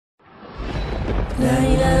لا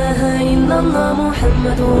إله إلا الله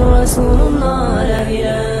محمد رسول الله لا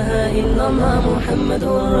إله إلا الله محمد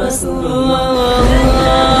رسول الله لا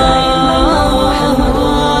إله إلا الله محمد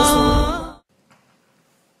رسول الله.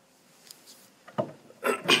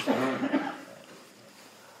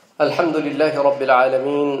 الحمد لله رب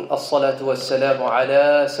العالمين الصلاة والسلام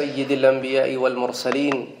على سيد الأنبياء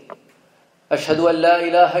والمرسلين أشهد أن لا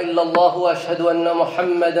إله إلا الله وأشهد أن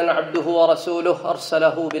محمدا عبده ورسوله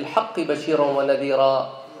أرسله بالحق بشيرا ونذيرا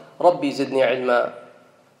ربي زدني علما.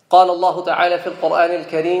 قال الله تعالى في القرآن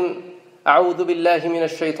الكريم أعوذ بالله من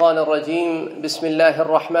الشيطان الرجيم بسم الله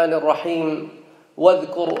الرحمن الرحيم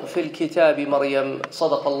واذكر في الكتاب مريم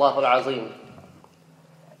صدق الله العظيم.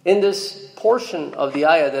 In this portion of the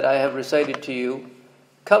ayah that I have recited to you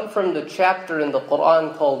come from the chapter in the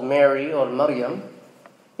Quran called Mary or Maryam,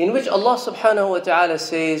 in which Allah subhanahu wa ta'ala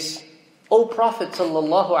says, O Prophet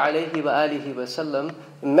sallallahu alayhi wa alihi wa sallam,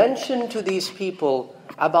 mention to these people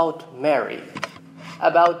about Mary,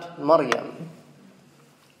 about Maryam.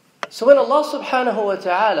 So when Allah subhanahu wa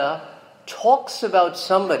ta'ala talks about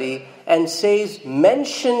somebody and says,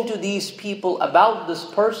 mention to these people about this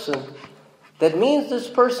person, that means this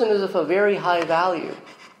person is of a very high value.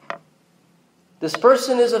 This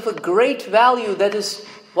person is of a great value. That is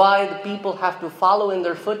why the people have to follow in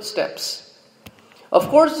their footsteps. Of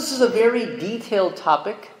course, this is a very detailed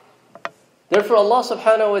topic. Therefore, Allah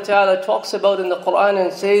subhanahu wa ta'ala talks about in the Quran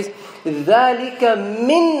and says, ذَلِكَ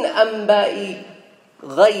مِنْ أَنْبَاءِ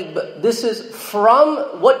غَيْبٍ. This is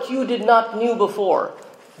from what you did not know before.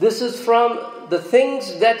 This is from the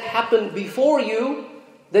things that happened before you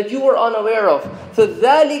that you were unaware of. So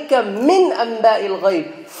ذَلِكَ مِنْ أَنْبَاءِ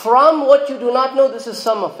الْغَيْبِ. From what you do not know, this is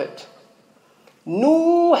some of it.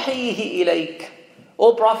 نُوحِيهِ إِلَيْكَ.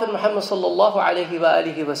 O Prophet Muhammad sallallahu alayhi wa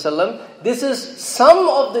alihi wa sallam, this is some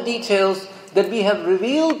of the details that we have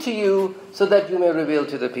revealed to you so that you may reveal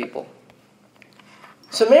to the people.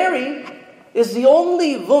 So Mary is the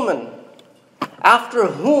only woman after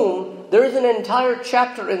whom there is an entire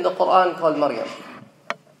chapter in the Quran called Maryam.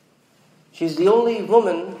 She's the only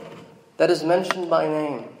woman that is mentioned by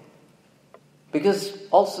name. Because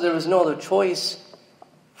also there was no other choice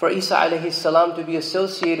for Isa alayhi salam to be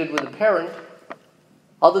associated with a parent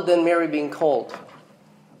other than Mary being called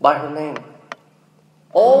by her name.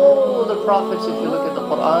 All the prophets, if you look at the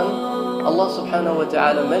Quran, Allah subhanahu wa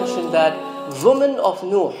ta'ala mentioned that woman of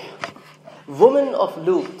Nuh, woman of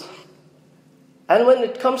Lut. And when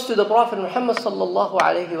it comes to the Prophet Muhammad sallallahu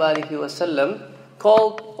alayhi wa alihi wa sallam,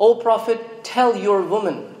 called, O Prophet, tell your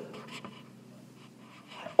woman.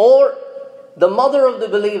 Or the mother of the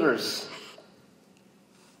believers.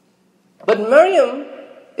 But Maryam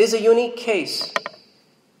is a unique case.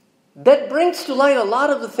 That brings to light a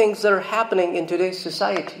lot of the things that are happening in today's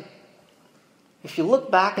society. If you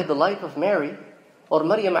look back at the life of Mary, or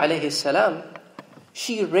Maryam alayhi salam,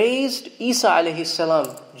 she raised Isa alayhi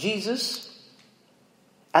salam, Jesus,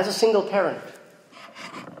 as a single parent,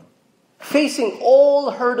 facing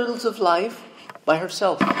all hurdles of life by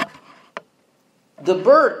herself. The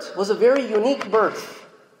birth was a very unique birth.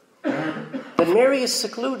 That Mary is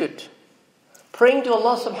secluded, praying to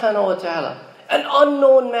Allah subhanahu wa ta'ala. An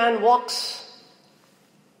unknown man walks.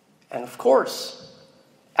 And of course,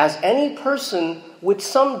 as any person with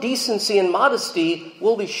some decency and modesty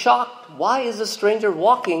will be shocked, why is a stranger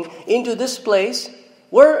walking into this place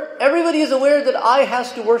where everybody is aware that I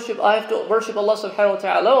have to worship Allah subhanahu wa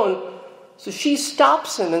ta'ala alone? So she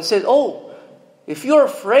stops him and says, oh, if you're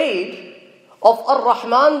afraid of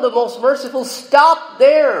Ar-Rahman, the most merciful, stop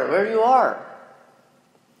there where you are.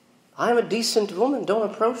 I'm a decent woman, don't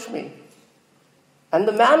approach me. And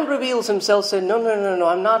the man reveals himself, saying, no,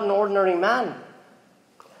 I'm not an ordinary man.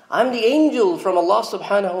 I'm the angel from Allah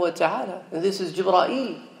subhanahu wa ta'ala. And this is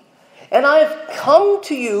Jibreel. And I have come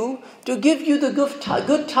to you to give you the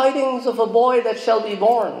good tidings of a boy that shall be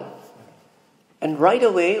born. And right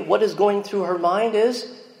away, what is going through her mind is,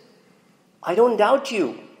 I don't doubt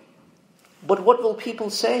you, but what will people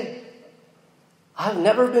say? I've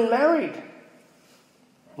never been married.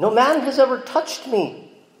 No man has ever touched me.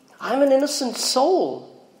 I'm an innocent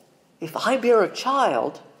soul. If I bear a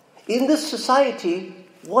child in this society,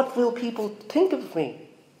 what will people think of me?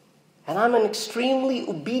 And I'm an extremely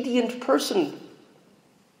obedient person.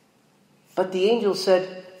 But the angel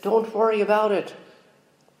said, don't worry about it.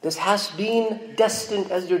 This has been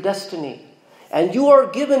destined as your destiny. And you are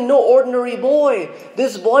given no ordinary boy.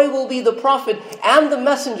 This boy will be the prophet and the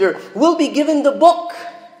messenger, will be given the book.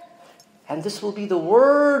 And this will be the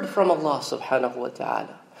word from Allah subhanahu wa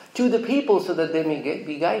ta'ala to the people so that they may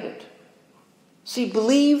be guided. She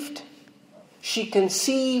believed, she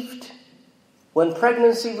conceived. When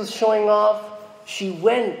pregnancy was showing off, she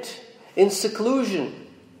went in seclusion,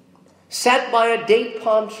 sat by a date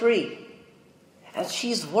palm tree, and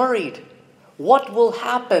she's worried. What will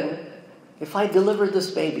happen if I deliver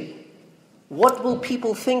this baby? What will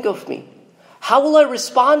people think of me? How will I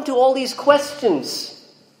respond to all these questions?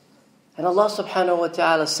 And Allah subhanahu wa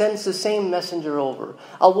ta'ala sends the same messenger over.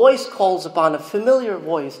 A voice calls upon, a familiar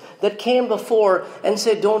voice that came before and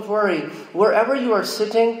said, don't worry, wherever you are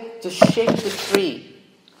sitting, just shake the tree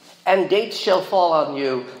and dates shall fall on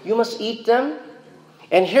you. You must eat them.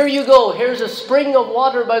 And here you go, here's a spring of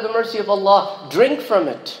water by the mercy of Allah. Drink from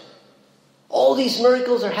it. All these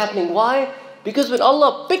miracles are happening. Why? Because when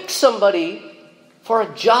Allah picks somebody for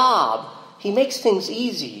a job, He makes things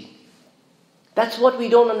easy. That's what we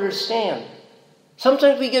don't understand.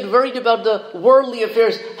 Sometimes we get worried about the worldly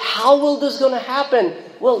affairs. How will this going to happen?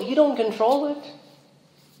 Well, you don't control it.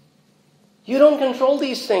 You don't control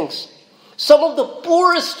these things. Some of the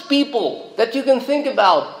poorest people that you can think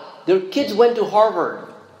about, their kids went to Harvard.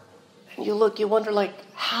 And you look, you wonder like,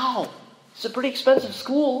 how? It's a pretty expensive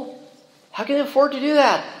school. How can they afford to do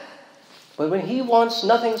that? But when He wants,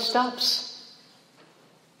 nothing stops.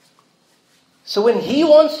 So when He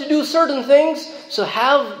wants to do certain things,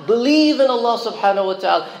 believe in Allah subhanahu wa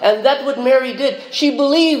ta'ala. And that's what Mary did. She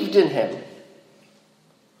believed in Him.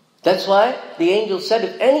 That's why the angel said,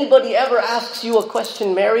 if anybody ever asks you a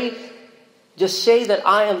question, Mary, just say that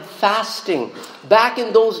I am fasting. Back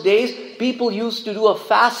in those days, people used to do a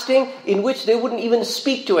fasting in which they wouldn't even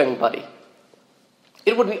speak to anybody.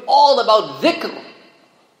 It would be all about dhikr.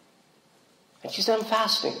 And she said, I'm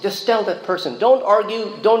fasting. Just tell that person. Don't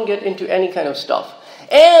argue. Don't get into any kind of stuff.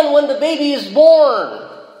 And when the baby is born,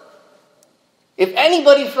 if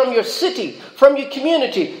anybody from your city, from your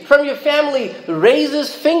community, from your family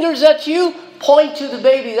raises fingers at you, point to the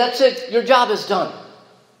baby. That's it. Your job is done.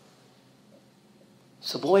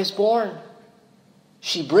 So the boy is born.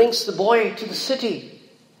 She brings the boy to the city.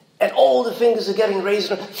 And all the fingers are getting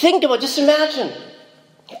raised. Think about it. Just imagine.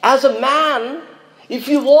 As a man, if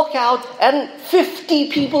you walk out and 50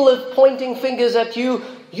 people are pointing fingers at you,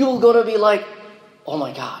 you're going to be like, oh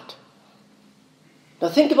my God. Now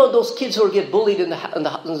think about those kids who get bullied in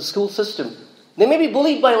the school system. They may be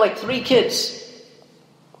bullied by like 3 kids,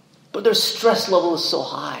 but their stress level is so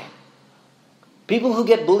high. People who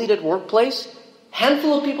get bullied at workplace,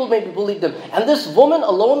 handful of people maybe bullied them. And this woman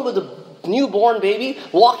alone with a newborn baby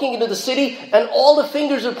walking into the city and all the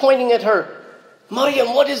fingers are pointing at her.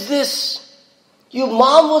 Maryam, what is this? Your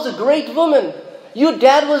mom was a great woman. Your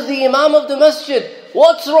dad was the imam of the masjid.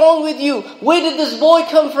 What's wrong with you? Where did this boy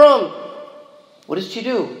come from? What did she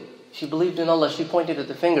do? She believed in Allah. She pointed at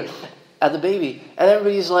the finger at the baby. And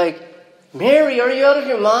everybody's like, Mary, are you out of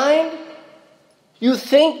your mind? You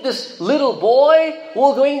think this little boy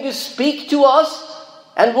will going to speak to us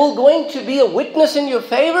and will going to be a witness in your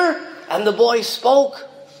favor? And the boy spoke.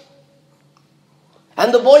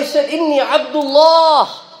 And the boy said, Inni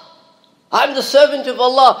Abdullah. I'm the servant of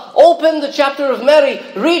Allah. Open the chapter of Mary.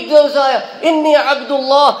 Read those ayah. Inni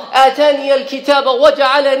Abdullah. Atani al-kitaba.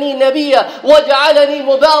 Waja'alani nabiyya. Waja'alani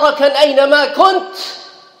mubarakan aynama kunt.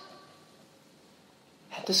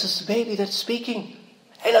 And this is the baby that's speaking.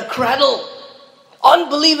 In a cradle.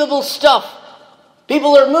 Unbelievable stuff.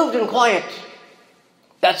 People are moved and quiet.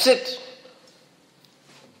 That's it.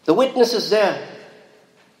 The witness is there.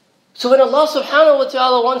 So when Allah subhanahu wa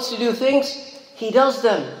ta'ala wants to do things, He does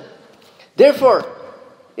them. Therefore,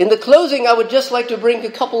 in the closing, I would just like to bring a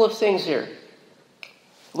couple of things here.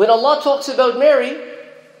 When Allah talks about Mary,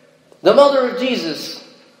 the mother of Jesus,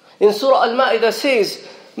 in Surah Al-Ma'idah says,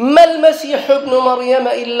 مَا الْمَسِيحُ ابْنُ مَرْيَمَ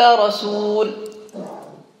إِلَّا رَسُولٌ.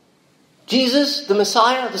 Jesus, the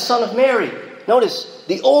Messiah, the son of Mary. Notice,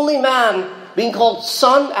 the only man being called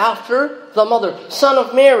son after the mother, son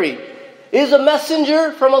of Mary, is a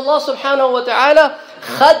messenger from Allah subhanahu wa ta'ala.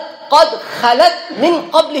 قَدْ خَلَتْ مِنْ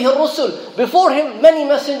قَبْلِهِ الرُّسُلِ. Before him, many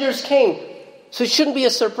messengers came. So it shouldn't be a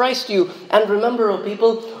surprise to you. And remember, O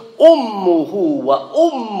people, أُمُّهُ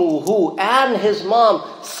وَأُمُّهُ, and his mom,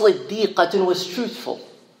 صِدِّيقَةٌ, was truthful.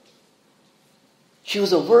 She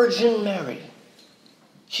was a virgin Mary.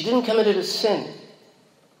 She didn't commit a sin.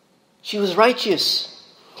 She was righteous.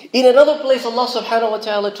 In another place, Allah subhanahu wa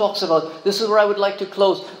ta'ala talks about, this is where I would like to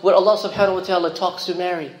close, where Allah subhanahu wa ta'ala talks to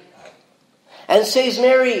Mary. And says,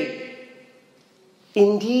 Mary,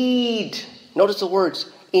 indeed, notice the words,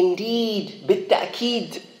 indeed,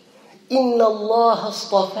 بالتأكيد, إن الله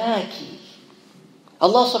اصطفاكِ.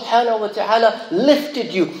 Allah subhanahu wa ta'ala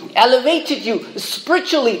lifted you, elevated you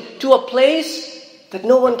spiritually to a place that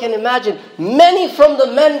no one can imagine. Many from the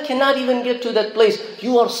men cannot even get to that place.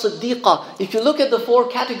 You are Siddiqa. If you look at the 4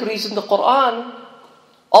 categories in the Quran,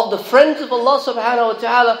 Of the friends of Allah subhanahu wa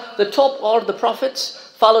ta'ala, the top are the prophets,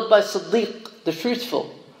 followed by Siddiq, the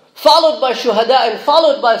truthful, followed by Shuhada, and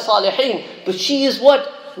followed by Salihin. But she is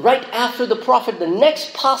what? Right after the Prophet, the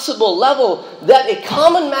next possible level that a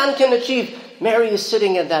common man can achieve. Mary is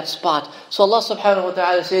sitting at that spot. So Allah subhanahu wa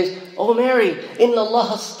ta'ala says, "Oh Mary, inna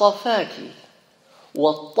Allah astafaki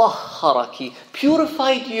wa tahharaki,"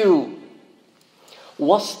 purified you,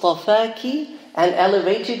 wastafaki, and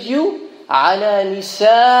elevated you, ala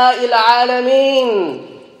nisa'il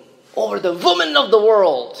alamin, over the women of the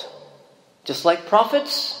world. Just like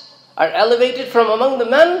prophets are elevated from among the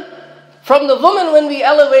men, from the women when we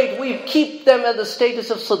elevate, we keep them at the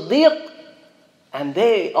status of Siddiq, and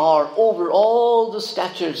they are over all the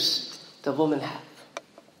statures the women have.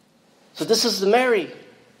 So this is the Mary,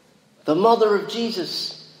 the mother of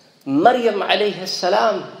Jesus, Maryam alayhi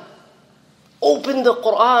salam. Open the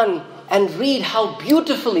Quran and read how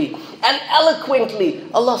beautifully and eloquently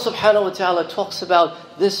Allah subhanahu wa ta'ala talks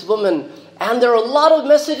about this woman. And there are a lot of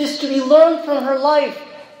messages to be learned from her life.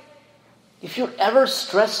 If you're ever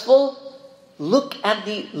stressful, look at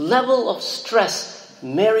the level of stress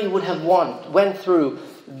Mary would have went through.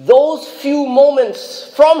 Those few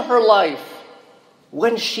moments from her life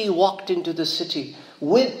when she walked into the city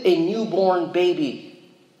with a newborn baby.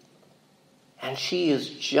 And she is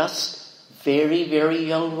just very, very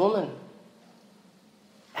young woman.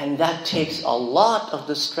 And that takes a lot of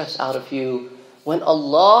the stress out of you. When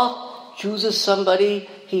Allah chooses somebody,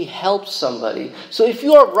 He helps somebody. So if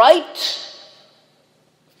you are right,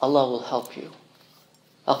 Allah will help you.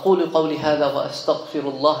 أقول قولي هذا وأستغفر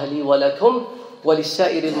الله لي ولكم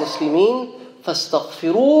ولسائر المسلمين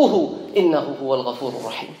فاستغفروه إنه هو الغفور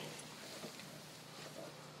الرحيم.